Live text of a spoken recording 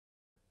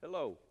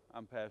Hello,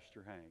 I'm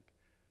Pastor Hank.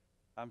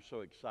 I'm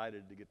so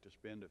excited to get to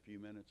spend a few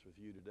minutes with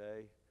you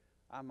today.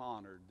 I'm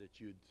honored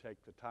that you'd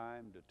take the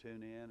time to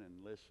tune in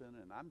and listen,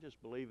 and I'm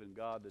just believing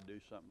God to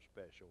do something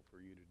special for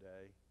you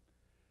today.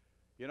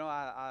 You know,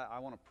 I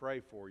want to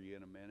pray for you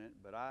in a minute,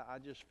 but I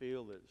just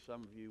feel that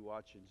some of you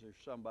watching, there's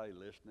somebody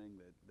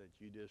listening that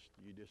you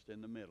just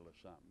in the middle of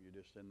something.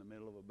 You're just in the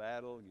middle of a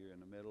battle. You're in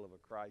the middle of a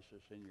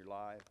crisis in your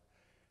life.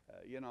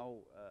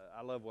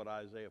 I love what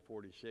Isaiah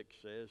 46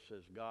 says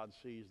God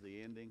sees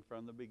the ending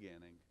from the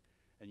beginning.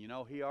 And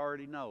He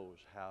already knows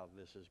how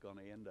this is going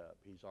to end up.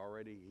 He's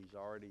already,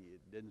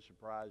 it didn't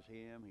surprise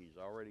Him. He's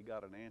already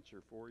got an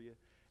answer for you.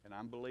 And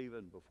I'm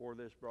believing before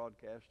this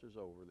broadcast is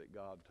over that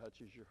God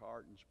touches your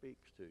heart and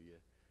speaks to you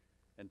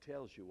and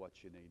tells you what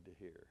you need to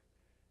hear.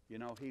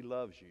 He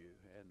loves you.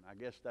 And I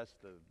guess that's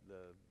the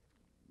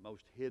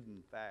most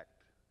hidden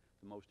fact,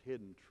 the most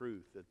hidden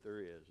truth that there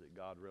is, that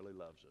God really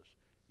loves us.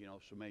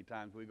 So many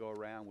times we go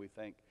around, we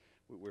think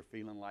we're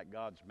feeling like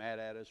God's mad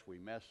at us. We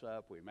mess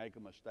up, we make a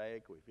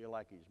mistake, we feel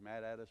like He's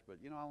mad at us. But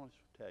I want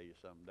to tell you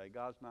something today.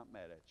 God's not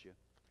mad at you.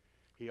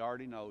 He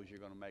already knows you're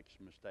going to make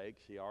some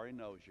mistakes. He already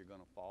knows you're going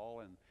to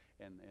fall.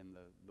 And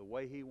the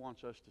way He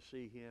wants us to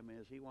see Him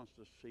is He wants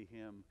us to see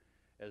Him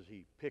as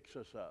He picks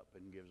us up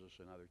and gives us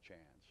another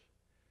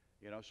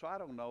chance. So I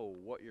don't know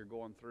what you're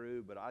going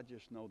through, but I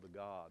just know the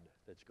God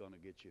that's going to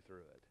get you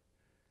through it.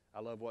 I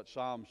love what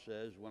Psalm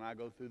says, when I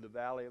go through the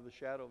valley of the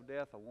shadow of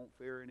death, I won't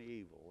fear any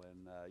evil.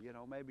 And,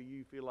 maybe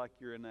you feel like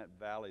you're in that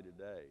valley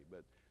today,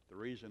 but the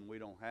reason we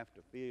don't have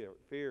to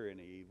fear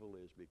any evil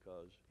is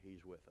because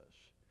He's with us.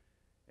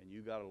 And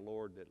you got a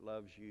Lord that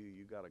loves you.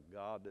 You got a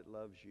God that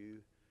loves you.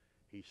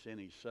 He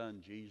sent His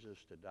Son, Jesus,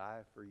 to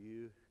die for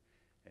you,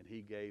 and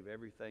He gave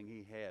everything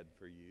He had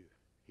for you.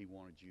 He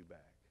wanted you back.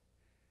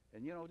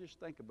 And, just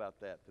think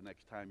about that the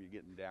next time you're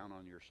getting down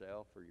on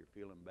yourself or you're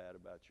feeling bad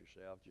about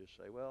yourself. Just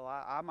say, well,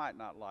 I might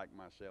not like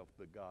myself,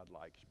 but God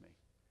likes me.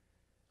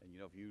 And,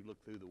 if you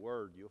look through the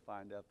Word, you'll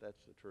find out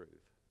that's the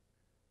truth.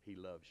 He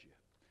loves you.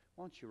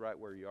 Why don't you, right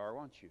where you are,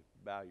 why don't you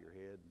bow your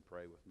head and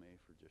pray with me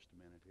for just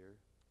a minute here.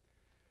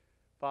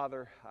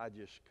 Father, I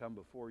just come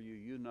before you.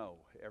 You know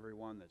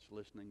everyone that's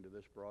listening to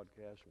this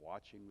broadcast,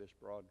 watching this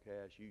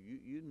broadcast.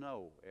 You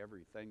know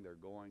everything they're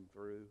going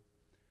through.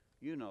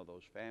 You know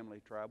those family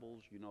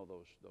troubles. You know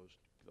those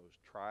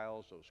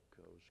trials, those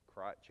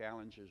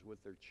challenges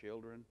with their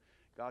children.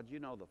 God, you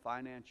know the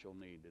financial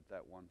need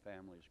that one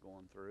family is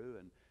going through.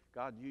 And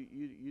God,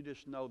 you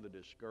just know the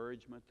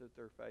discouragement that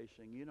they're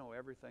facing. You know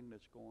everything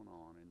that's going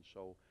on. And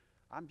so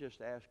I'm just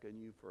asking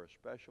you for a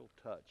special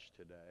touch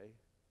today.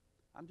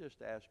 I'm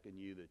just asking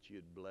you that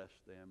you'd bless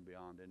them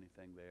beyond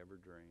anything they ever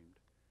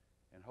dreamed.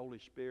 And Holy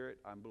Spirit,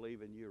 I'm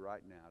believing you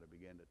right now to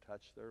begin to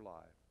touch their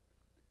life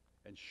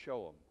and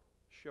show them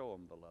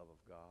the love of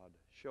God.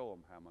 Show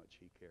them how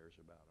much He cares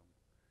about them.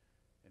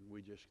 And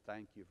we just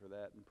thank you for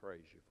that and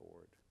praise you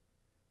for it.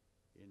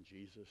 In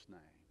Jesus'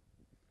 name.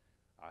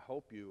 I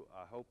hope you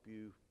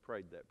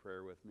prayed that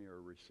prayer with me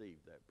or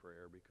received that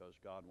prayer, because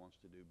God wants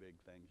to do big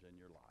things in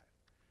your life.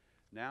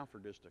 Now, for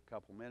just a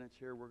couple minutes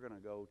here, we're going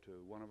to go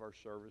to one of our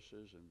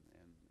services and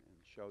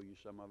show you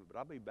some of it. But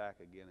I'll be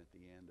back again at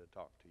the end to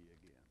talk to you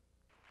again.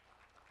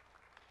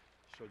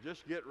 So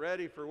just get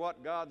ready for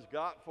what God's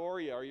got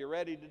for you. Are you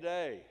ready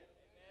today?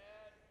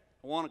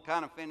 I want to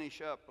kind of finish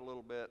up a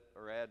little bit,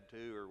 or add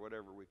to, or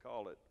whatever we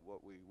call it,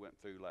 what we went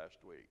through last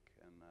week.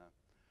 And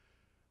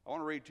I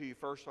want to read to you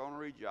first. I want to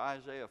read you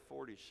Isaiah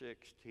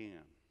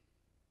 46:10.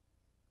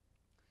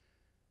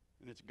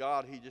 And it's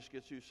God. He just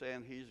gets you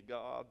saying He's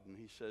God. And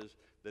He says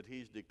that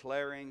He's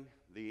declaring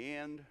the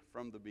end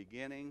from the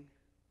beginning,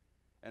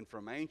 and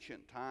from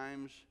ancient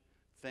times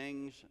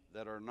things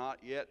that are not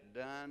yet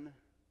done,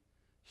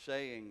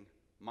 saying,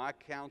 my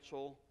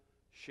counsel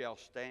shall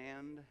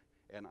stand,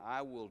 and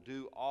I will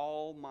do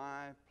all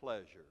my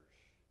pleasures.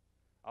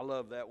 I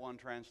love that one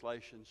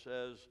translation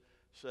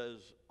says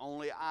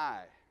only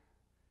I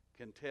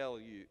can tell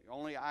you,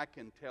 only I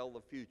can tell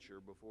the future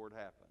before it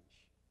happens.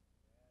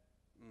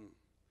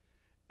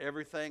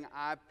 Everything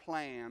I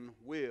plan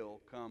will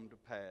come to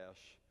pass,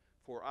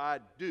 for I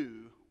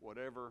do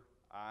whatever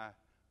I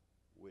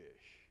wish.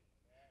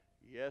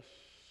 Yes,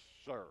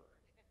 sir.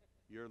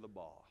 You're the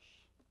boss.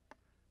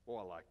 Boy,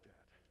 I like that.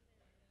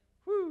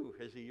 Whew,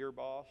 is He your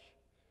boss?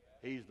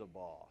 He's the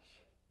boss.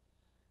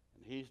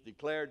 And He's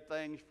declared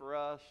things for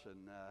us,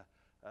 and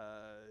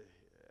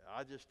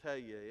I just tell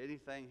you,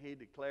 anything He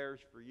declares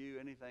for you,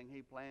 anything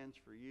He plans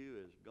for you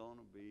is going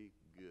to be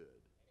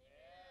good.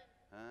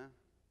 Huh?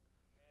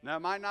 Now,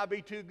 it might not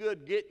be too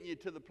good getting you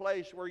to the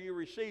place where you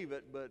receive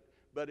it,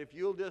 but if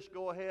you'll just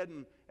go ahead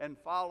and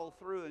follow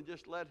through and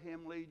just let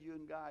Him lead you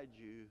and guide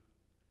you,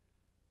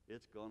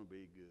 it's going to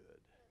be good.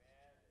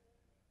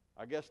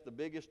 I guess the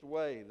biggest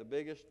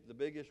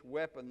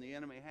weapon the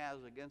enemy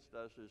has against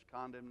us is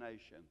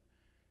condemnation.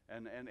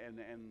 and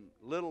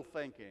little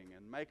thinking,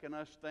 and making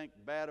us think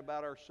bad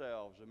about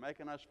ourselves, and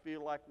making us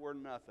feel like we're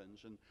nothings,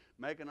 and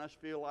making us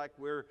feel like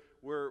we're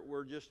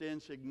just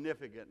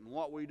insignificant, and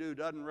what we do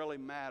doesn't really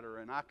matter,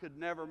 and I could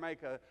never make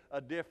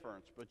a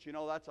difference. But you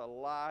know, that's a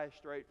lie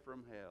straight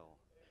from hell.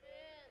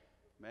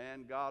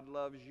 Man, God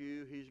loves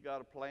you. He's got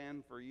a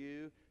plan for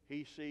you.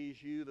 He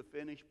sees you, the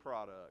finished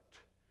product.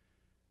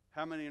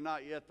 How many are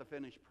not yet the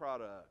finished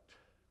product?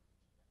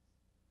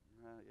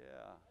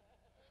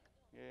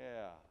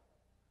 Yeah.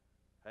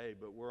 Hey,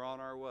 but we're on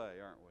our way,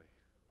 aren't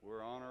we?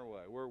 We're on our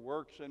way. We're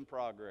works in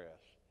progress.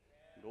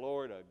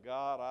 Glory to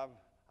God.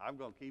 I'm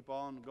going to keep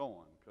on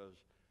going because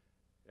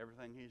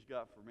everything He's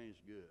got for me is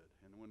good.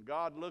 And when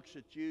God looks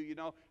at you, you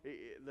know,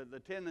 the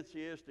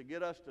tendency is to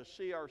get us to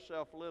see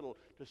ourselves little,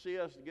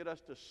 get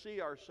us to see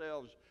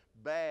ourselves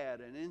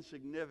bad and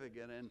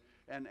insignificant.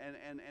 And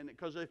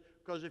because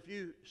if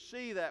you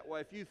see that way,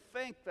 if you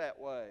think that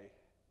way,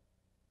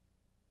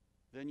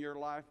 then your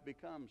life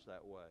becomes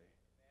that way.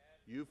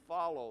 You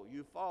follow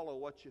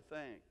what you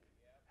think,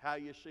 how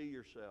you see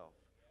yourself,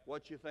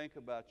 what you think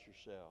about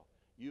yourself.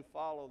 You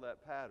follow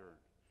that pattern.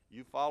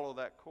 You follow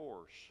that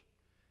course.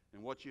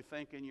 And what you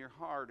think in your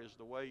heart is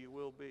the way you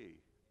will be.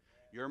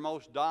 Your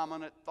most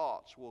dominant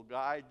thoughts will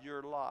guide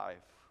your life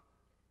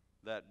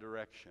that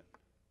direction.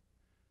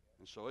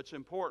 And so it's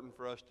important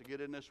for us to get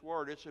in this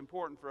Word. It's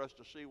important for us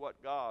to see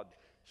what God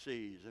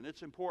sees. And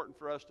it's important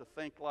for us to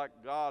think like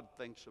God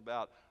thinks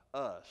about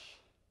us.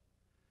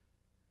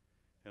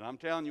 And I'm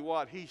telling you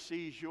what, He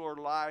sees your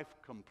life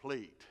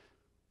complete.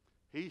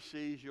 He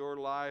sees your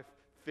life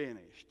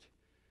finished.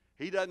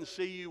 He doesn't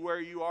see you where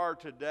you are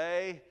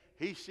today.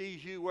 He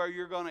sees you where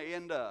you're going to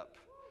end up.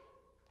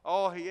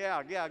 Oh,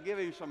 yeah, give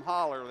Him some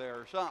holler there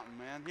or something,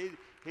 man.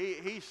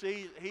 He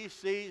sees,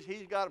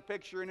 He's got a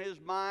picture in His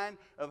mind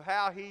of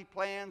how He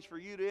plans for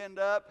you to end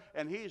up,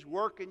 and He's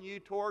working you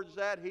towards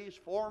that. He's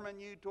forming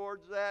you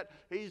towards that.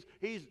 He's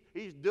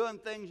doing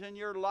things in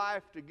your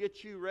life to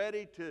get you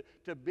ready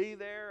to be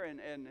there,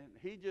 and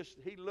He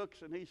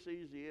looks and He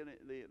sees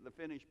the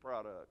finished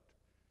product.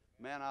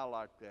 Man, I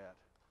like that.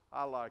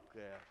 I like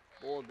that.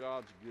 Boy,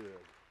 God's good.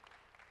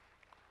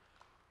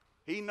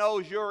 He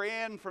knows your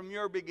end from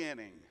your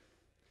beginning.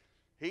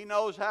 He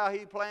knows how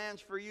He plans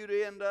for you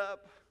to end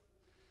up.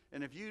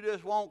 And if you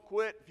just won't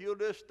quit, if you'll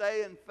just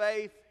stay in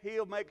faith,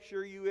 He'll make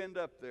sure you end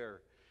up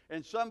there.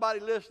 And somebody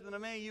listening to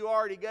me, you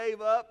already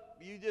gave up.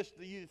 You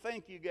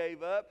think you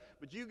gave up,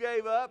 but you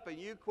gave up and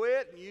you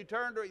quit and you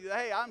turned to,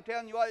 hey, I'm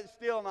telling you what, it's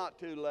still not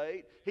too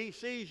late. He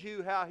sees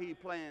you how He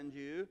planned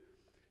you.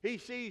 He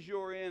sees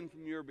your end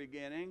from your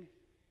beginning.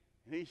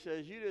 And He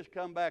says, you just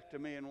come back to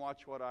me and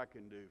watch what I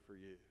can do for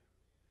you.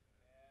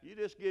 You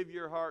just give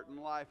your heart and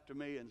life to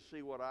me and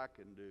see what I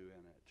can do in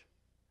it.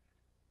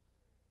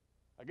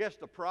 I guess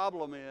the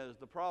problem is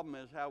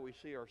how we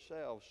see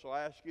ourselves. So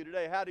I ask you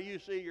today, how do you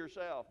see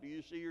yourself? Do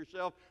you see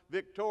yourself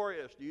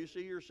victorious? Do you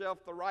see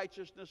yourself the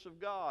righteousness of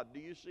God?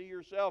 Do you see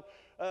yourself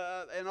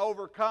an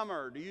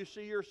overcomer? Do you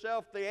see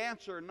yourself the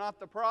answer, not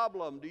the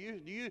problem? Do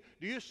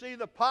you see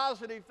the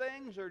positive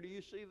things, or do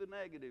you see the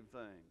negative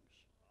things?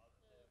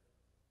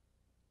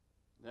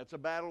 That's a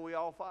battle we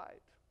all fight.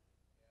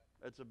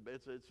 It's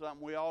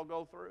something we all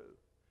go through.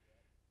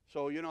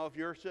 So, you know, if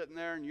you're sitting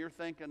there and you're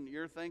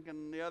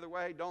thinking the other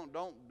way, don't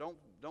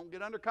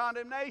get under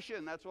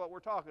condemnation. That's what we're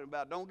talking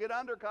about. Don't get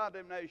under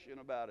condemnation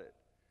about it.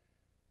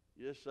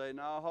 You just say,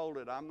 no, hold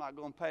it. I'm not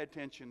going to pay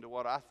attention to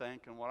what I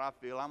think and what I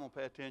feel. I'm going to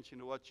pay attention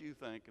to what you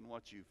think and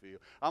what you feel.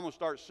 I'm going to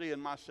start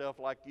seeing myself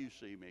like you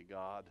see me,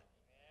 God.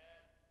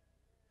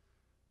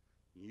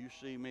 You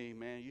see me,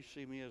 man. You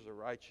see me as the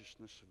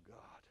righteousness of God.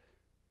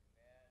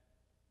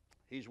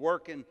 He's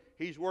working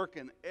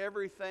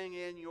everything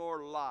in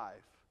your life,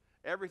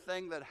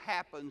 everything that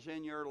happens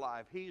in your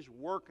life. He's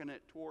working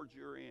it towards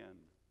your end.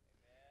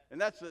 And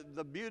that's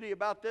the beauty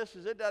about this,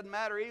 is it doesn't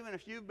matter even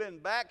if you've been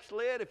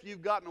backslid, if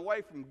you've gotten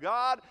away from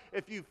God,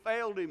 if you've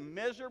failed Him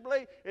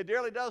miserably. It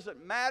really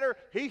doesn't matter.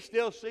 He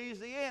still sees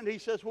the end. He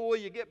says, well, will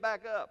you get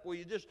back up? Will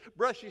you just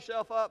brush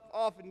yourself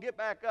off and get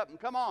back up and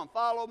come on,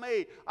 follow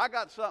me. I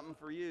got something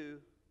for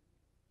you.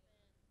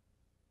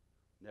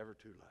 Never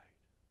too late.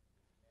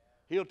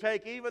 He'll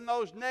take even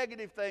those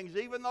negative things,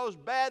 even those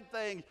bad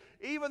things,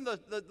 even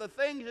the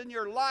things in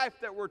your life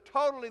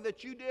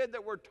that you did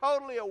that were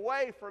totally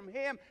away from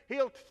Him.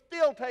 He'll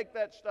still take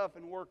that stuff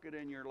and work it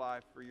in your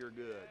life for your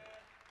good.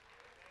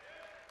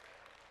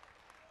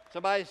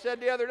 Somebody said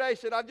the other day,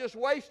 I've just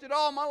wasted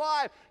all my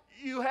life.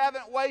 You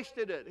haven't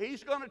wasted it.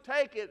 He's going to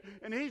take it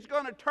and He's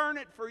going to turn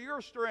it for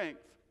your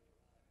strength,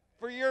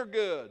 for your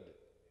good.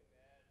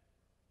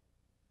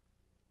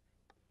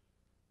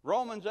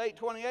 Romans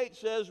 8:28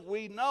 says,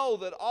 we know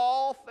that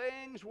all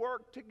things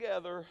work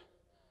together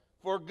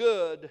for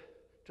good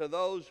to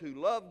those who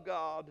love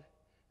God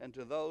and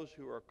to those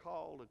who are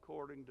called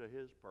according to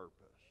His purpose.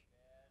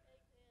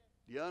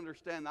 Do you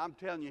understand? I'm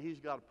telling you, He's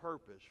got a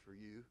purpose for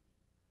you.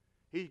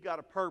 He's got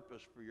a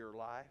purpose for your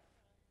life.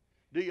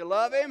 Do you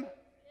love Him?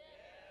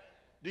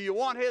 Do you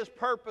want His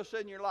purpose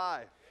in your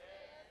life?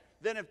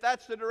 then if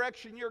that's the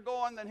direction you're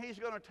going, then He's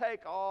going to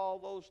take all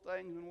those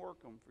things and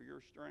work them for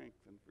your strength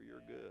and for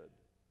your good.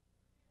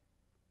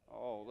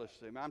 Oh,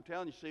 listen, I'm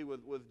telling you, see,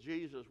 with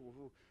Jesus,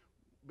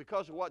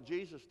 because of what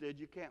Jesus did,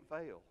 you can't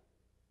fail.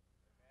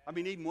 I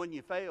mean, even when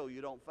you fail,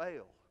 you don't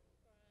fail.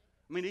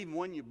 I mean, even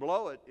when you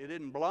blow it, it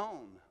isn't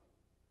blown.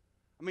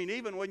 I mean,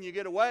 even when you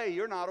get away,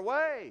 you're not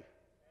away.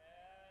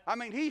 I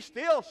mean, He's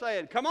still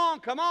saying, come on,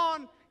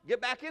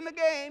 get back in the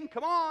game,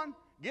 come on,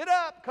 get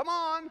up, come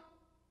on.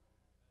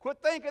 Quit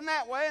thinking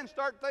that way and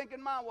start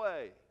thinking my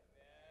way.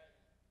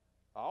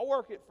 I'll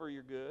work it for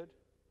your good.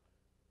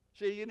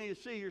 See, you need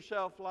to see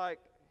yourself like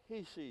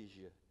He sees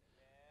you.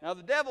 Now,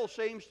 the devil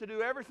seems to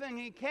do everything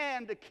he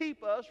can to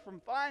keep us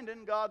from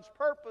finding God's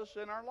purpose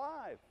in our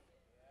life.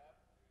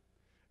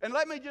 And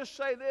let me just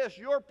say this,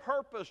 your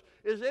purpose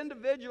is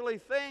individually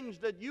things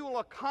that you will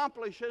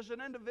accomplish as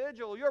an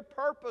individual. Your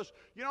purpose,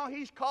 you know,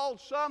 He's called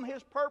some,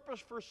 His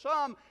purpose for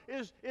some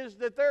is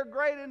that they're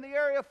great in the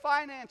area of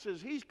finances.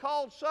 He's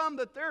called some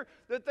that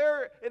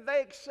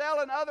they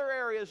excel in other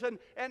areas.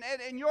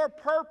 And your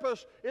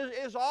purpose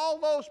is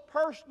all those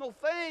personal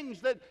things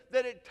that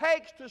it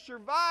takes to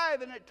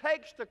survive, and it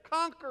takes to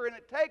conquer, and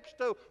it takes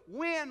to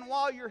win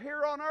while you're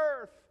here on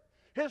earth.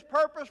 His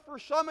purpose for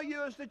some of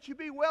you is that you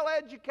be well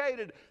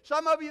educated.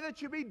 Some of you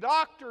that you be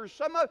doctors.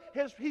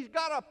 He's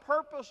got a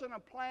purpose and a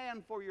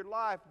plan for your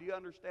life. Do you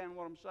understand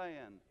what I'm saying?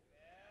 Amen.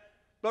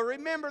 But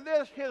remember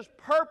this, His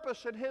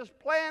purpose and His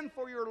plan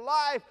for your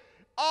life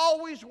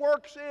always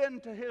works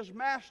into His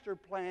master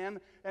plan.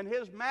 And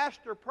His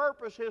master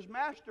purpose, His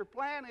master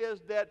plan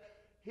is that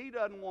He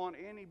doesn't want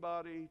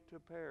anybody to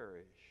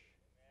perish.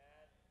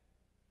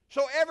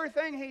 So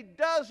everything He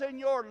does in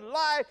your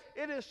life,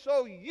 it is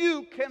so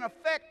you can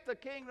affect the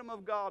kingdom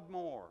of God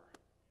more.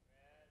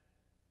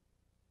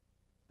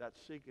 That's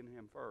seeking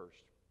Him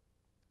first.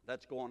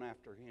 That's going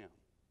after Him.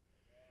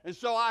 And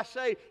so I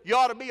say, you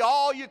ought to be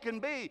all you can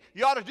be.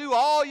 You ought to do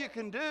all you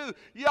can do.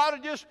 You ought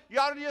to just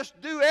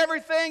do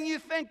everything you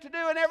think to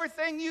do, and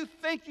everything you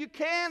think you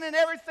can, and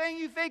everything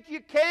you think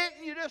you can't.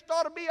 And you just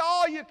ought to be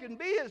all you can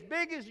be, as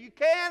big as you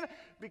can,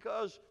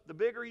 because the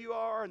bigger you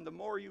are and the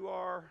more you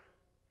are,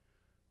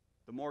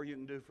 the more you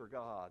can do for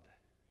God,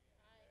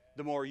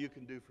 the more you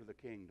can do for the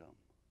kingdom.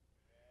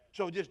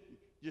 So just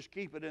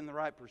keep it in the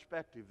right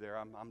perspective there.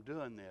 I'm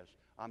doing this.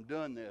 I'm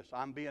doing this.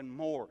 I'm being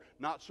more.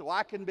 Not so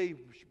I can be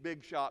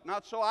big shot.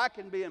 Not so I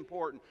can be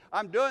important.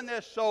 I'm doing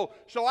this so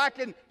I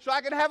can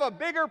have a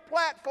bigger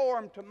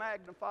platform to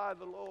magnify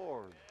the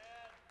Lord.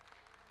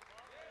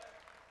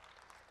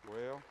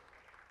 Well,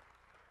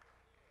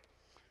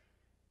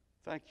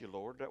 thank you,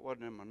 Lord. That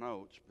wasn't in my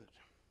notes, but.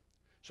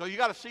 So you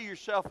got to see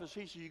yourself as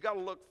He says. You got to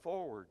look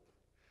forward.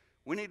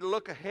 We need to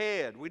look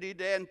ahead. We need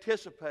to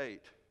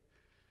anticipate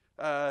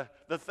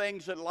the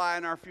things that lie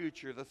in our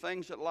future, the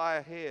things that lie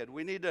ahead.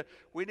 We need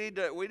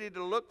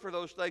to look for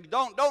those things.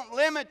 Don't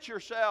limit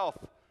yourself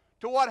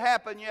to what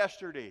happened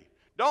yesterday.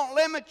 Don't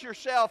limit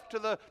yourself to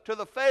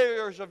the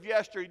failures of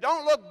yesterday.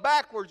 Don't look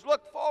backwards.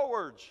 Look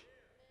forwards.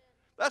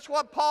 That's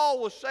what Paul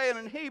was saying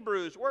in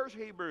Hebrews. Where's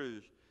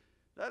Hebrews? Is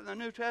that in the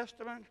New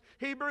Testament?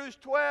 Hebrews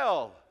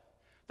 12.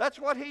 That's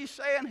what he's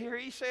saying here.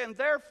 He's saying,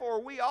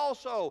 therefore, we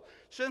also,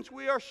 since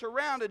we are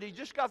surrounded, he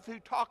just got through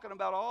talking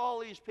about all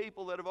these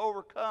people that have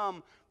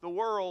overcome the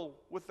world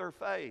with their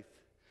faith.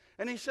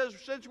 And he says,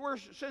 since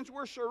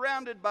we're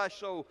surrounded by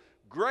so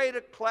great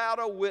a cloud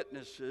of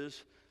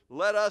witnesses,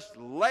 let us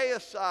lay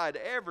aside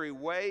every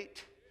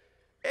weight,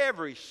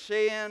 every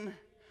sin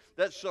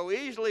that so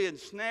easily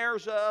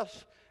ensnares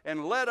us,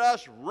 and let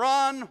us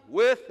run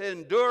with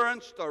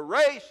endurance the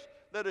race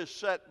that is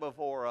set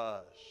before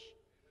us.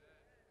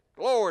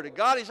 Glory to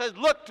God. He says,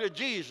 look to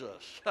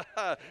Jesus.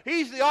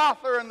 He's the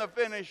author and the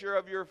finisher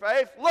of your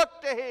faith.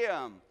 Look to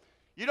Him.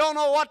 You don't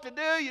know what to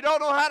do. You don't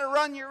know how to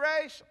run your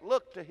race.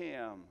 Look to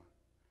Him.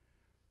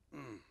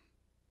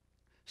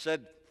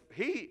 Said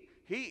he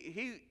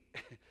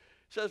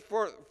says,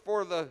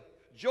 for the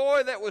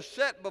joy that was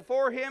set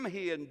before Him,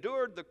 He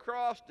endured the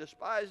cross,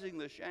 despising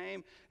the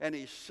shame, and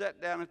He sat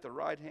down at the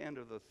right hand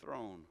of the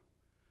throne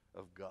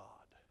of God.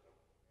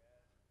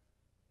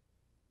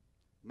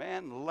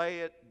 Man, lay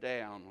it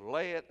down.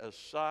 Lay it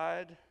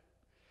aside.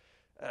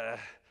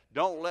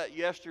 Don't let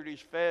yesterday's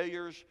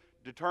failures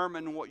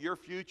determine what your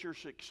future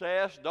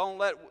success. Don't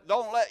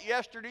let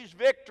yesterday's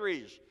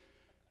victories.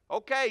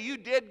 Okay, you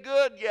did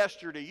good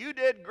yesterday. You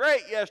did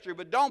great yesterday,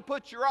 but don't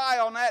put your eye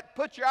on that.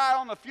 Put your eye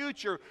on the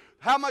future.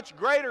 How much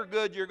greater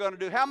good you're going to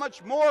do. How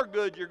much more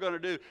good you're going to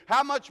do.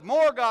 How much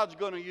more God's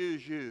going to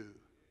use you.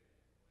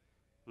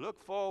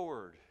 Look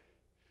forward.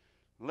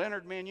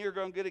 Leonard, man, you're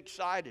going to get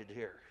excited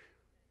here.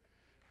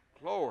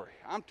 Glory.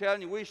 I'm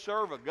telling you, we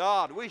serve a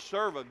God. We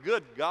serve a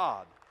good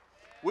God.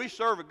 We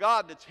serve a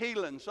God that's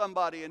healing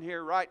somebody in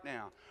here right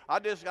now. I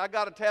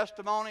got a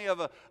testimony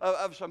of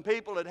some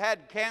people that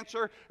had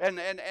cancer, and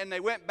they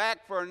went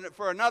back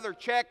for another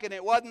check, and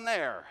it wasn't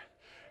there.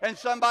 And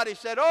somebody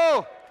said,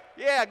 oh,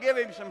 Yeah, give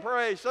him some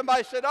praise.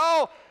 Somebody said,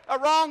 "Oh, a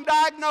wrong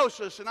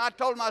diagnosis," and I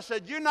told him, I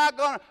said, "You're not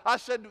going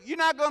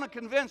to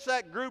convince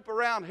that group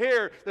around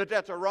here that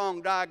that's a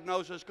wrong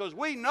diagnosis, because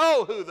we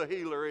know who the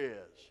healer is.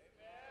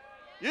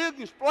 You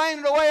can explain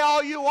it away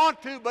all you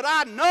want to, but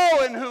I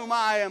know in whom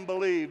I am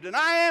believed, and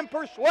I am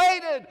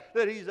persuaded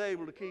that He's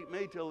able to keep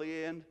me till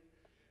the end,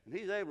 and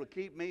He's able to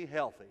keep me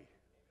healthy."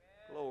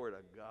 Glory to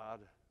God.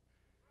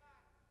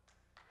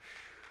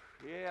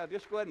 Yeah,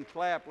 just go ahead and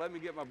clap. Let me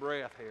get my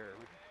breath here.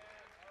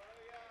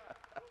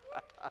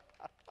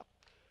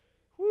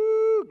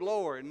 Woo,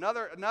 glory.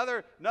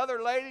 Another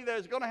lady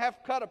that's going to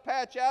have to cut a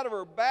patch out of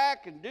her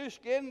back and do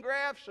skin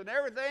grafts and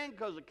everything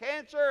because of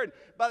cancer. And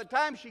by the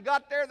time she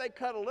got there, they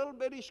cut a little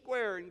bitty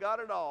square and got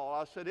it all.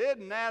 I said,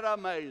 "Isn't that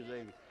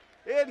amazing?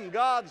 Isn't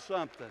God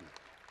something?"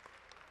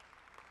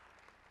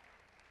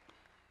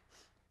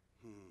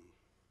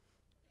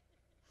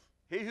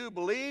 He who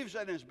believes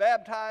and is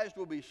baptized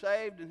will be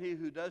saved, and he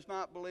who does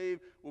not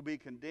believe will be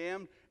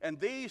condemned. And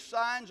these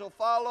signs will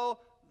follow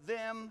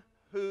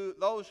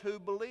those who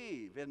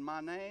believe. In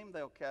my name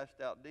they'll cast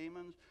out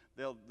demons.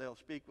 They'll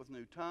speak with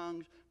new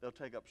tongues. They'll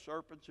take up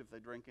serpents. If they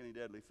drink any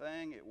deadly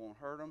thing, it won't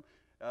hurt them.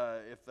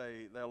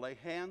 They'll lay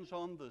hands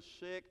on the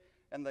sick,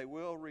 and they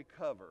will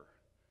recover.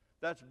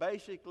 That's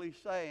basically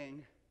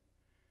saying,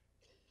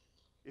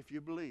 if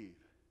you believe.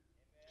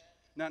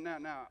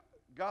 Now,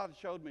 God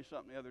showed me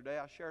something the other day.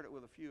 I shared it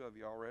with a few of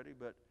you already,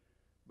 but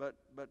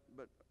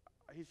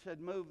He said,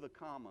 move the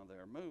comma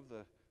there, move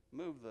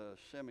the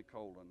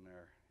semicolon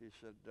there. He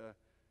said,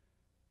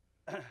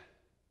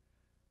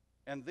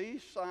 and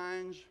these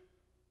signs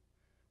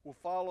will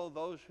follow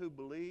those who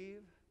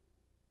believe.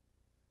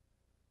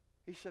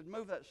 He said,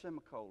 move that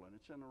semicolon.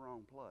 It's in the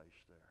wrong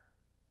place there.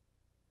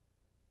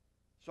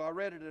 So I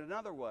read it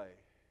another way.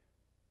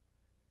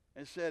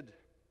 It said,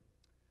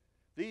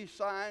 these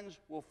signs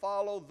will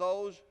follow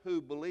those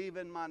who believe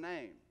in my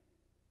name.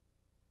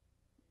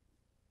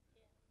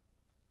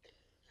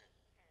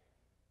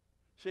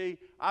 See,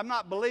 I'm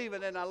not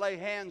believing and I lay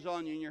hands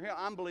on you and you're healed.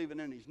 I'm believing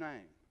in His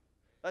name.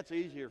 That's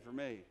easier for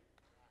me.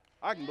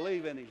 I can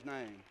believe in His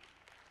name.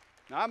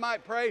 Now, I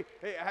might pray.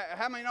 Hey,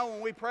 how many know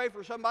when we pray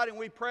for somebody and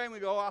we pray and we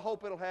go, "I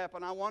hope it'll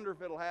happen. I wonder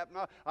if it'll happen.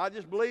 I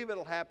just believe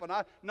it'll happen."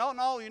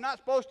 No, you're not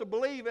supposed to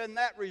believe in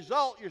that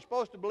result. You're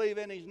supposed to believe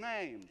in His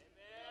name.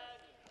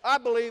 I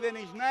believe in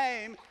His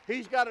name.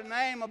 He's got a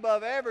name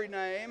above every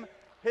name.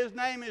 His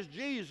name is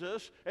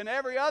Jesus, and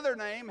every other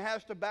name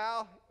has to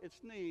bow its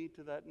knee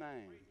to that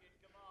name.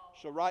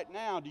 So right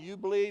now, do you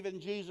believe in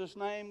Jesus'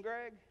 name,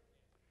 Greg?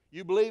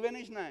 You believe in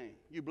His name.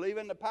 You believe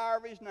in the power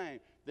of His name.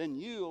 Then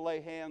you'll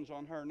lay hands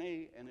on her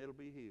knee, and it'll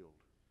be healed.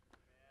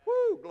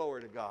 Woo,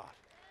 glory to God.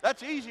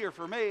 That's easier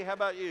for me. How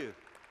about you?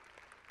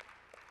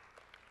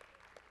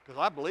 Because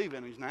I believe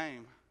in His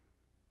name.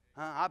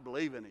 I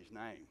believe in His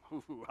name.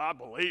 Ooh, I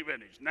believe in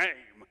His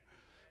name.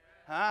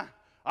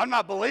 I'm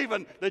not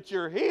believing that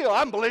you're healed.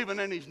 I'm believing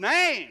in His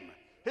name.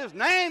 His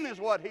name is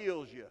what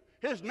heals you.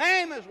 His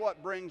name is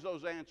what brings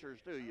those answers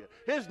to you.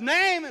 His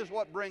name is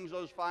what brings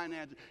those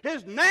finances.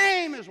 His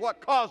name is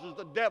what causes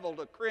the devil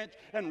to cringe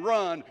and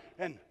run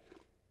and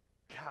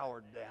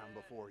cower down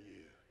before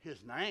you.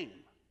 His name.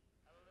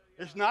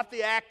 It's not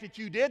the act that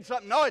you did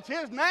something. No, it's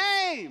His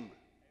name.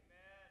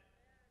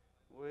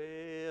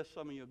 Well,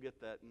 some of you will get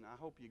that, and I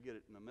hope you get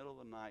it in the middle of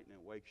the night and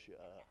it wakes you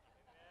up.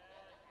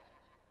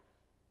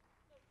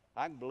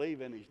 I can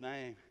believe in His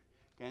name.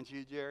 Can't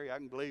you, Jerry? I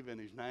can believe in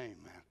His name,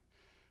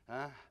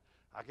 man.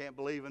 I can't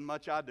believe in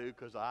much I do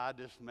because I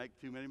just make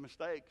too many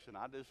mistakes and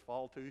I just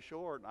fall too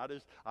short.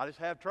 And I just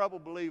have trouble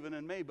believing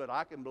in me, but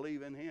I can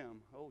believe in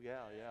Him. Oh, yeah.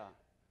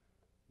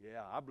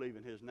 Yeah, I believe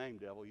in His name,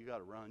 devil. You got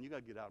to run. You got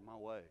to get out of my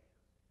way.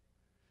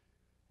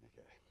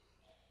 Okay.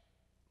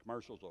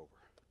 Commercial's over.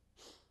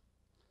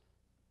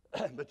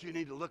 But you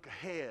need to look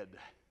ahead.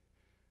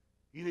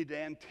 You need to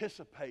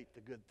anticipate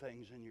the good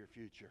things in your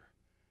future.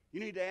 You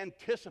need to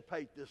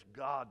anticipate this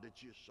God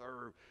that you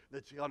serve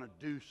that's going to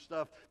do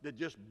stuff that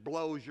just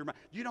blows your mind.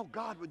 You know,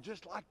 God would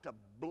just like to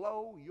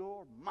blow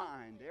your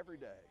mind every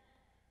day.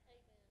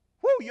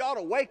 Whoo, you ought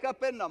to wake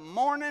up in the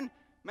morning.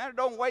 Man,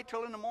 don't wait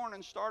till in the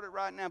morning. Start it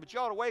right now. But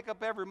you ought to wake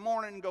up every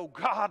morning and go,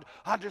 "God,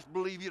 I just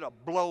believe you to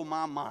blow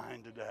my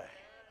mind today."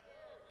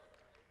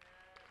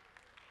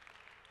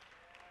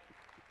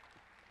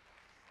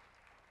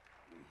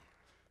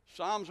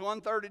 Psalms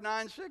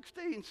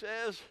 139:16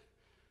 says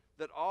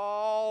that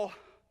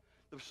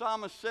the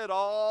psalmist said,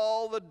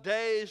 all the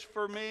days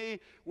for me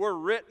were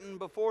written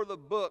before the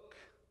book,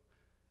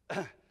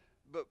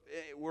 but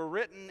were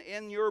written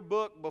in your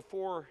book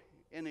before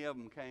any of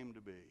them came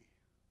to be.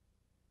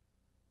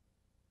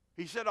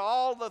 He said,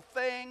 all the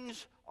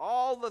things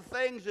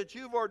that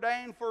you've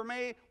ordained for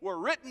me were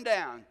written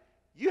down.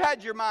 You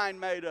had your mind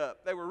made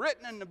up. They were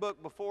written in the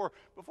book before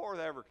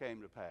they ever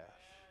came to pass.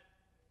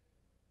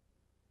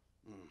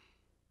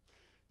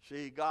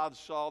 See, God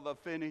saw the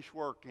finished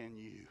work in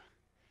you.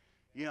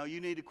 You know,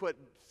 you need to quit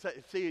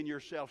seeing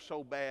yourself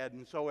so bad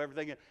and so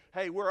everything.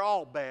 Hey, we're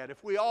all bad.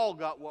 If we all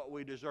got what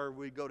we deserve,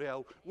 we'd go to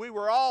hell. We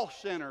were all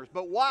sinners.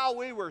 But while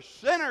we were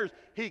sinners,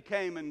 He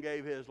came and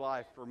gave His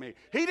life for me.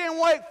 He didn't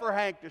wait for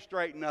Hank to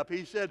straighten up.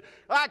 He said,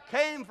 I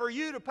came for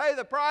you to pay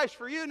the price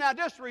for you. Now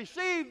just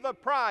receive the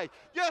price.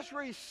 Just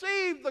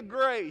receive the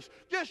grace.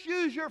 Just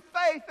use your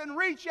faith and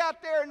reach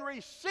out there and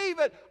receive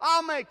it.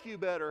 I'll make you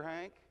better,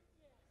 Hank.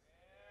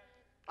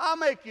 I'll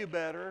make you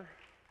better.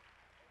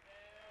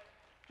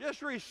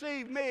 Just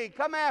receive me.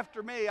 Come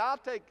after me. I'll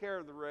take care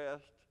of the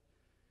rest.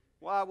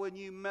 Why, when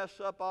you mess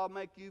up, I'll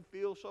make you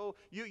feel so,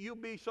 you'll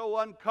be so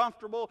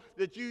uncomfortable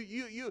that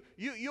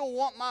you'll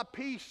want my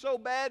peace so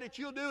bad that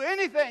you'll do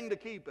anything to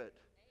keep it.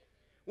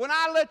 When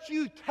I let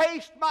you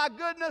taste my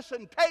goodness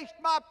and taste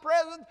my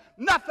presence,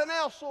 nothing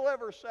else will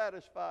ever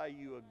satisfy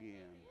you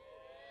again.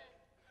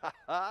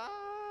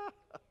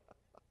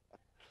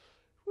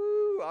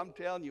 Woo, I'm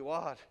telling you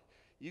what.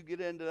 You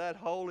get into that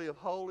Holy of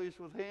Holies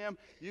with Him.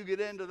 You get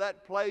into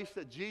that place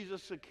that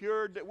Jesus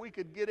secured that we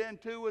could get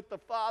into with the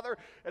Father.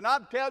 And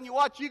I'm telling you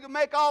what, you can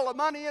make all the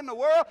money in the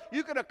world.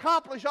 You can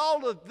accomplish all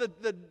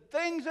the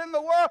things in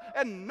the world,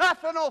 and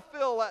nothing will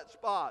fill that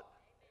spot.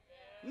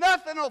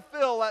 Nothing will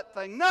fill that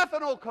thing. Nothing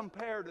will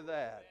compare to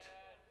that.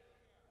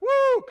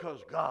 Woo,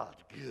 because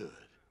God's good.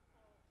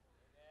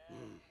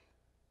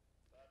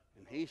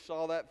 And He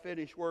saw that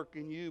finished work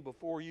in you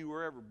before you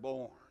were ever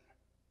born.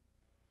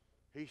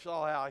 He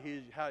saw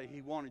how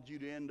he wanted you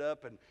to end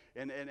up, and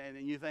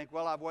you think,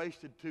 well, I've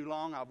wasted too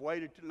long. I've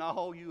waited too long.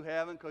 No, you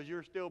haven't, because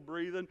you're still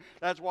breathing.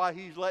 That's why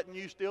He's letting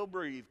you still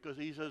breathe, because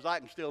He says, I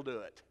can still do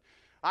it.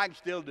 I can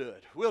still do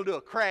it. We'll do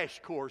a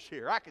crash course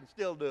here. I can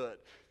still do it.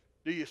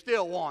 Do you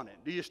still want it?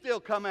 Do you still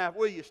come after?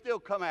 Will you still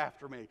come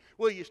after me?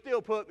 Will you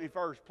still put me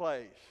first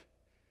place?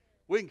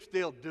 We can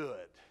still do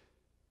it.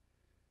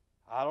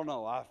 I don't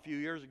know. A few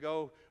years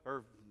ago,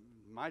 or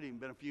might even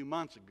been a few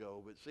months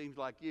ago, but it seems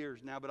like years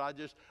now. But I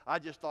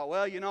just thought,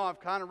 well, you know, I've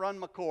kind of run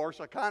my course.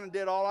 I kind of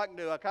did all I can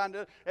do. I kind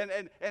of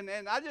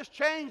and I just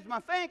changed my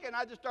thinking.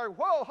 I just started,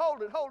 whoa,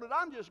 hold it.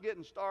 I'm just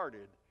getting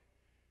started.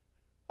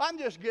 I'm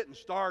just getting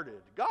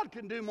started. God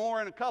can do more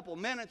in a couple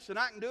minutes than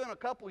I can do in a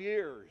couple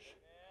years.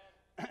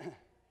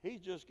 He's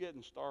just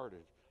getting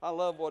started. I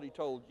love what He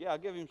told. Yeah, I'll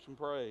give Him some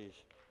praise.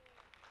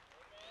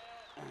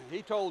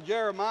 He told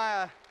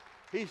Jeremiah,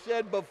 He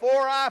said,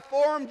 before I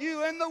formed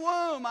you in the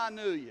womb, I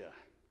knew you.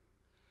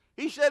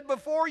 He said,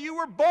 before you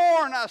were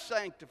born, I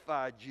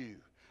sanctified you.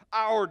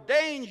 I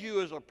ordained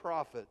you as a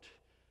prophet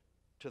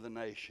to the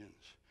nations.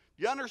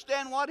 Do you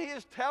understand what He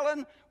is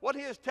telling? What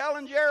He is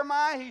telling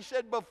Jeremiah? He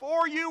said,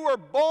 before you were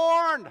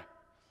born,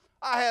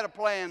 I had a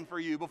plan for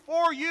you.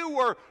 Before you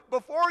were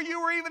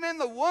even in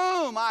the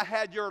womb, I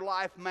had your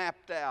life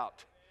mapped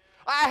out.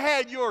 I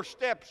had your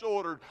steps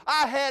ordered.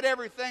 I had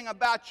everything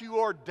about you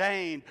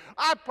ordained.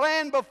 I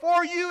planned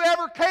before you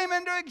ever came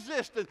into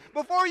existence,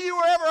 before you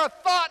were ever a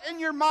thought in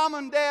your mom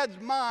and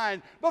dad's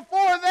mind. Before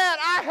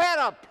that, I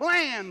had a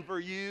plan for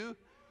you.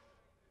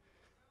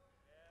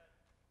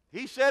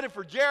 He said it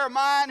for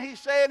Jeremiah, and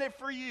He's saying it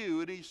for you,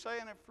 and He's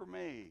saying it for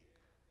me.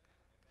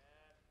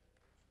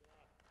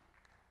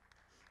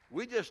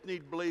 We just need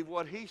to believe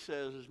what He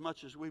says as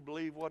much as we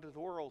believe what the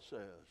world says.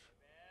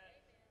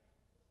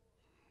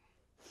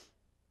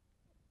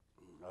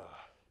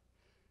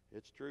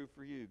 It's true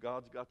for you.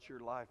 God's got your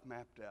life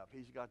mapped out.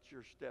 He's got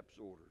your steps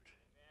ordered.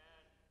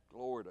 Amen.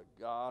 Glory to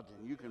God.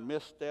 And you can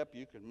misstep,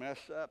 you can mess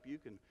up, you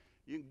can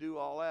do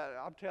all that.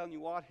 I'm telling you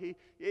what,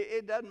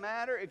 it doesn't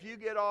matter if you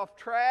get off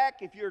track,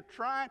 if you're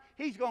trying,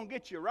 He's going to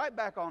get you right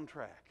back on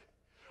track.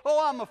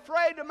 Oh, I'm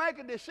afraid to make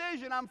a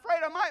decision. I'm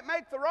afraid I might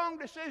make the wrong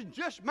decision.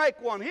 Just make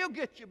one. He'll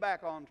get you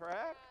back on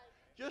track.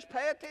 Just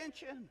pay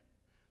attention.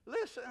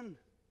 Listen.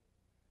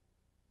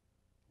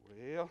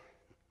 Well,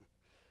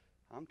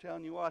 I'm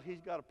telling you what, He's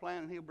got a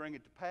plan, and He'll bring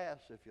it to pass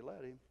if you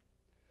let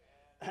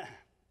Him.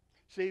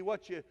 See,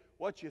 what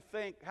you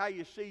think, how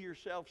you see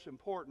yourself's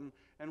important,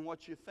 and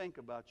what you think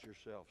about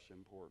yourself's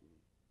important.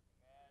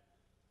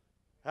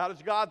 How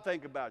does God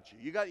think about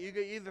you? You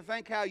either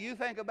think how you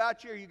think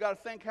about you, or you got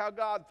to think how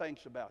God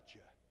thinks about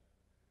you.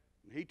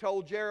 And He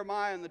told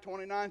Jeremiah in the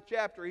 29th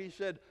chapter, He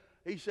said,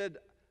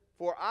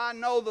 for I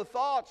know the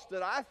thoughts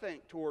that I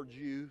think towards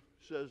you,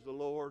 says the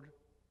Lord.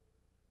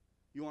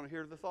 You want to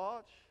hear the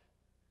thoughts?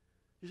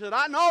 He said,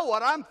 I know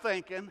what I'm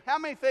thinking. How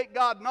many think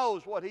God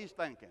knows what He's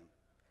thinking?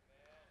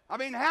 I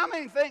mean, how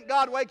many think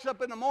God wakes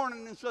up in the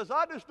morning and says,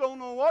 I just don't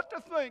know what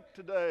to think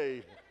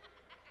today?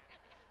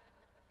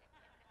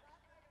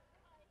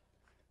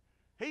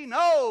 He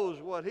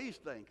knows what He's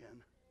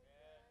thinking.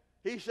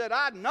 He said,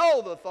 I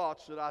know the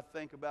thoughts that I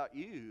think about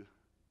you.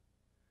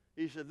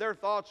 He said, they're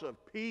thoughts of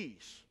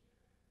peace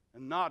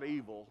and not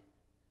evil.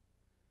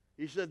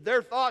 He said,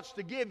 they're thoughts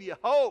to give you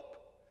hope,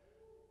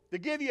 to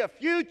give you a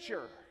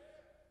future.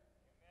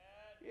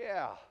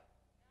 Yeah.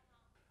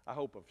 I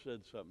hope I've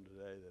said something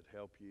today that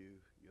helped you.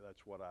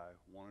 That's what I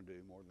want to do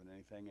more than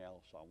anything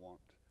else. I want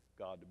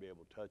God to be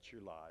able to touch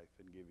your life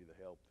and give you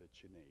the help that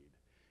you need.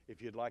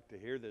 If you'd like to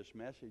hear this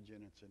message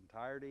in its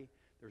entirety,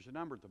 there's a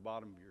number at the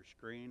bottom of your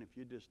screen. If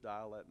you just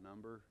dial that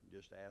number,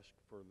 just ask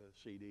for the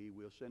CD,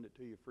 we'll send it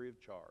to you free of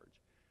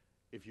charge.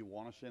 If you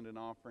want to send an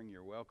offering,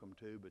 you're welcome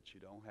to, but you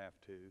don't have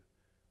to.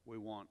 We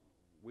want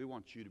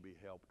you to be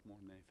helped more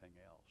than anything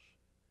else.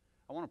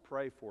 I want to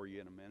pray for you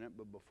in a minute,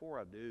 but before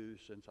I do,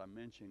 since I'm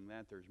mentioning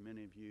that, there's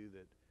many of you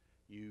that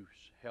you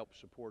help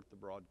support the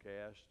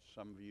broadcast.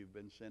 Some of you have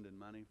been sending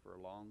money for a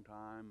long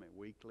time,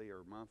 weekly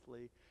or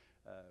monthly.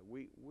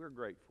 We're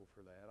grateful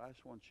for that. I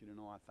just want you to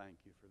know I thank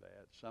you for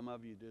that. Some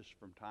of you just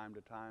from time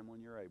to time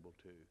when you're able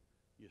to,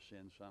 you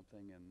send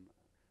something, and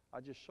I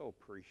just so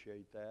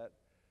appreciate that.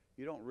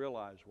 You don't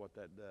realize what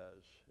that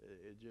does.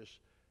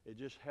 It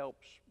just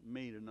helps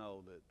me to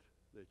know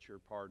that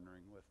you're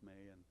partnering with me,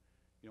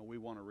 and we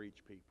want to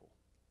reach people.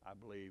 I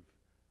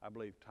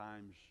believe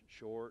time's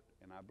short,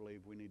 and I believe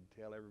we need to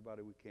tell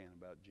everybody we can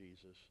about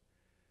Jesus.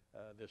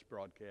 This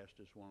broadcast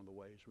is one of the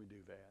ways we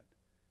do that.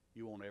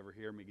 You won't ever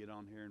hear me get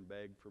on here and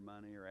beg for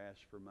money or ask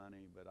for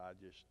money, but I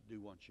just do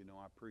want you to know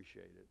I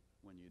appreciate it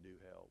when you do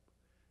help.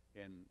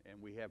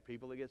 And we have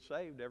people that get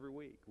saved every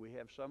week. We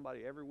have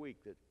somebody every week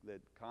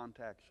that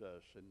contacts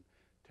us and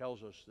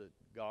tells us that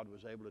God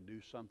was able to do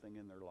something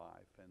in their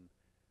life. And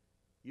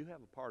you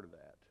have a part of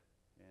that.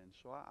 And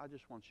so I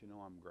just want you to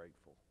know I'm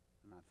grateful,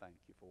 and I thank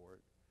you for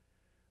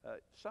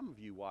it. Some of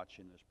you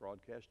watching this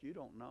broadcast, you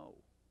don't know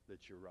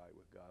that you're right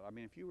with God. I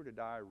mean, if you were to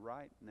die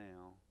right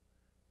now,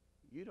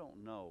 you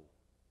don't know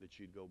that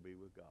you'd go be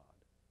with God.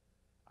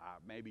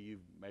 Maybe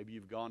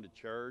you've gone to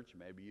church,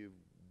 maybe you've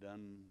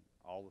done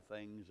all the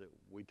things that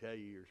we tell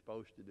you you're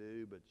supposed to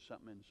do, but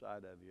something inside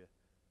of you,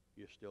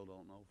 you still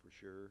don't know for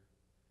sure.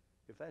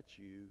 If that's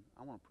you,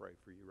 I want to pray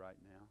for you right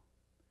now.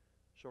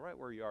 So right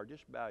where you are,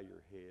 just bow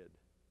your head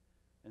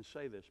and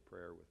say this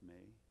prayer with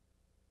me.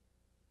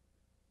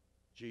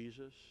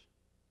 Jesus,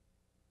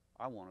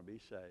 I want to be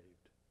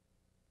saved.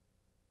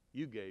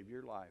 You gave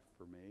your life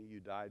for me. You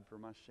died for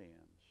my sins.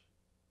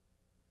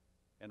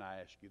 And I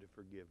ask you to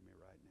forgive me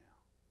right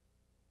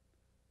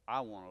now. I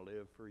want to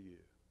live for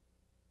you,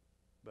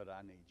 but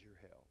I need your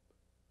help.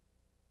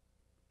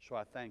 So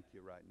I thank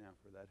you right now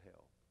for that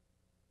help.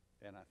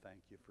 And I thank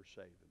you for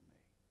saving me.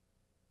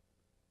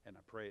 And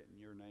I pray it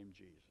in your name,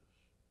 Jesus.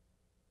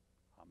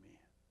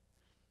 Amen.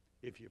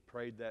 If you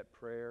prayed that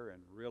prayer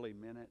and really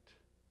meant it,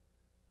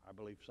 I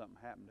believe something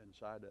happened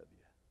inside of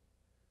you.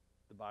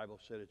 The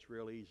Bible said it's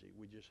real easy.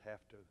 We just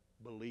have to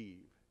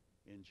believe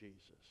in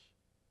Jesus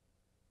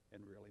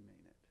and really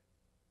mean it.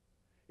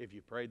 If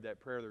you prayed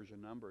that prayer, there's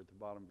a number at the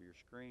bottom of your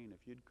screen.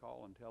 If you'd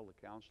call and tell the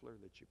counselor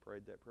that you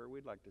prayed that prayer,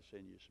 we'd like to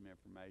send you some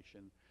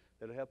information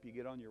that'll help you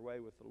get on your way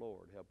with the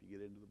Lord, help you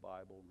get into the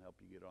Bible, and help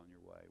you get on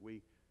your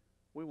way.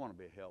 We want to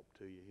be a help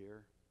to you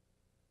here.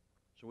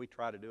 So we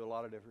try to do a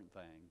lot of different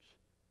things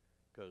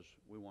because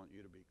we want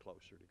you to be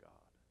closer to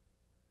God.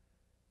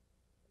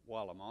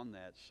 While I'm on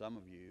that, some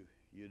of you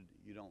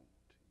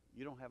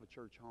don't have a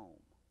church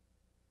home.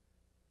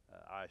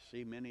 I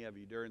see many of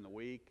you during the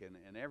week,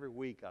 and every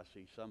week I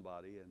see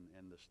somebody,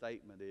 and the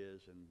statement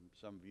is, and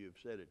some of you have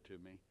said it to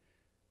me,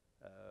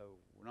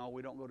 no,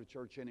 we don't go to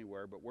church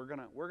anywhere, but we're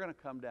gonna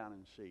come down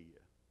and see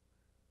you.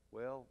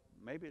 Well,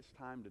 maybe it's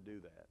time to do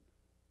that.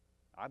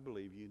 I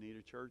believe you need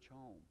a church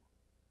home.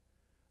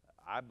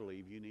 I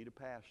believe you need a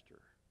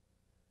pastor.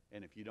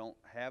 And if you don't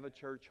have a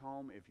church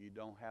home, if you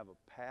don't have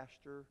a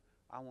pastor,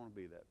 I want to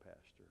be that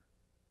pastor.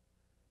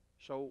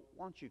 So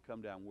why don't you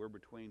come down? We're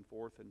between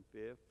 4th and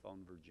 5th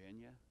on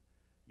Virginia.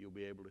 You'll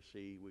be able to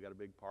see, we got a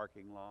big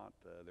parking lot.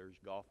 There's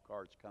golf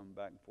carts coming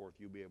back and forth.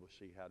 You'll be able to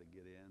see how to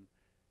get in.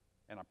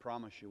 And I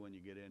promise you when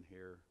you get in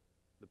here,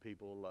 the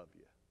people will love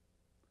you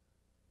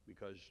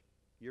because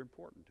you're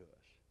important to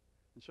us.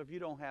 And so if you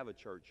don't have a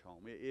church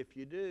home, if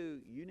you do,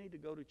 you need to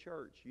go to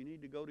church. You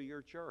need to go to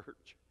your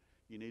church.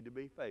 You need to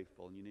be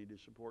faithful, and you need to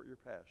support your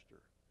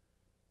pastor.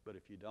 But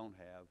if you don't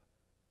have,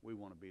 we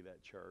want to be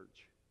that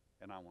church,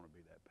 and I want to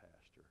be that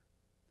pastor.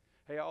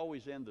 Hey, I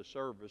always end the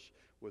service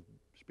with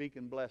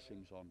speaking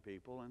blessings on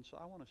people, and so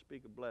I want to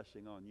speak a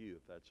blessing on you,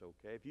 if that's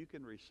okay. If you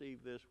can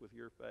receive this with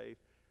your faith,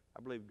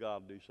 I believe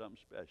God will do something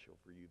special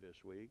for you this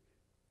week.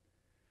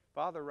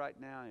 Father, right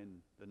now,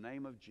 in the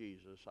name of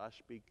Jesus, I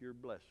speak your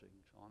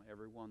blessings on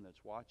everyone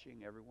that's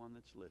watching, everyone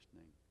that's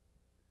listening.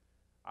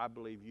 I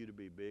believe you to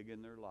be big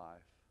in their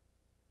life.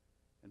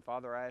 And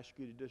Father, I ask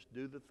you to just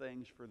do the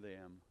things for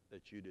them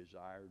that you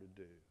desire to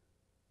do.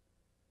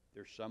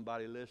 There's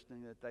somebody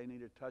listening that they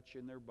need a touch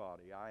in their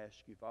body. I ask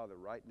you, Father,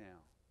 right now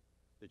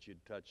that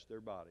you'd touch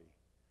their body.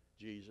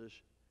 Jesus,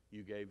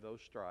 you gave those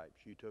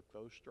stripes. You took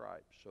those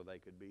stripes so they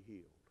could be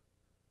healed.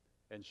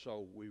 And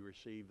so we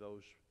receive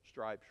those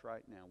stripes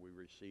right now. We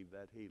receive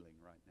that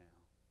healing right now.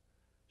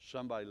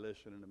 Somebody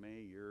listening to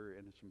me, you're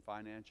in some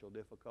financial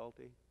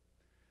difficulty.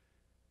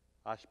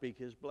 I speak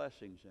his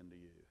blessings into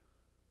you.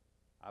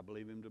 I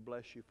believe him to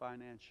bless you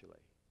financially.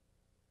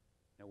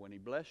 Now, when he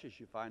blesses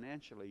you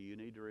financially, you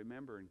need to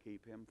remember and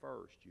keep him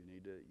first. You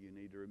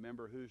need to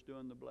remember who's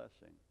doing the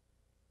blessing.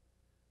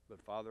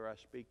 But Father, I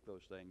speak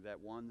those things. That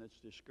one that's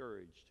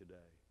discouraged today,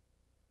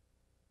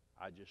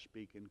 I just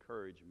speak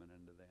encouragement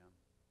into them.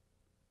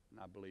 And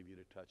I believe you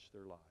to touch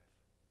their life.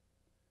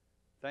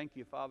 Thank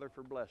you, Father,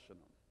 for blessing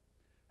them.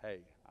 Hey,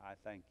 I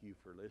thank you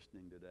for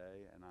listening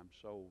today, and I'm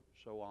so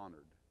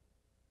honored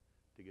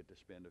to get to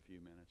spend a few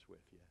minutes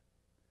with you.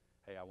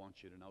 Hey, I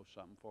want you to know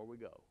something before we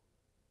go.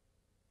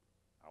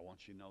 I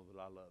want you to know that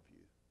I love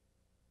you.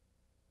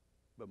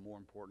 But more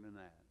important than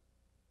that,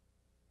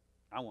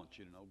 I want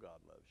you to know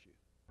God loves you.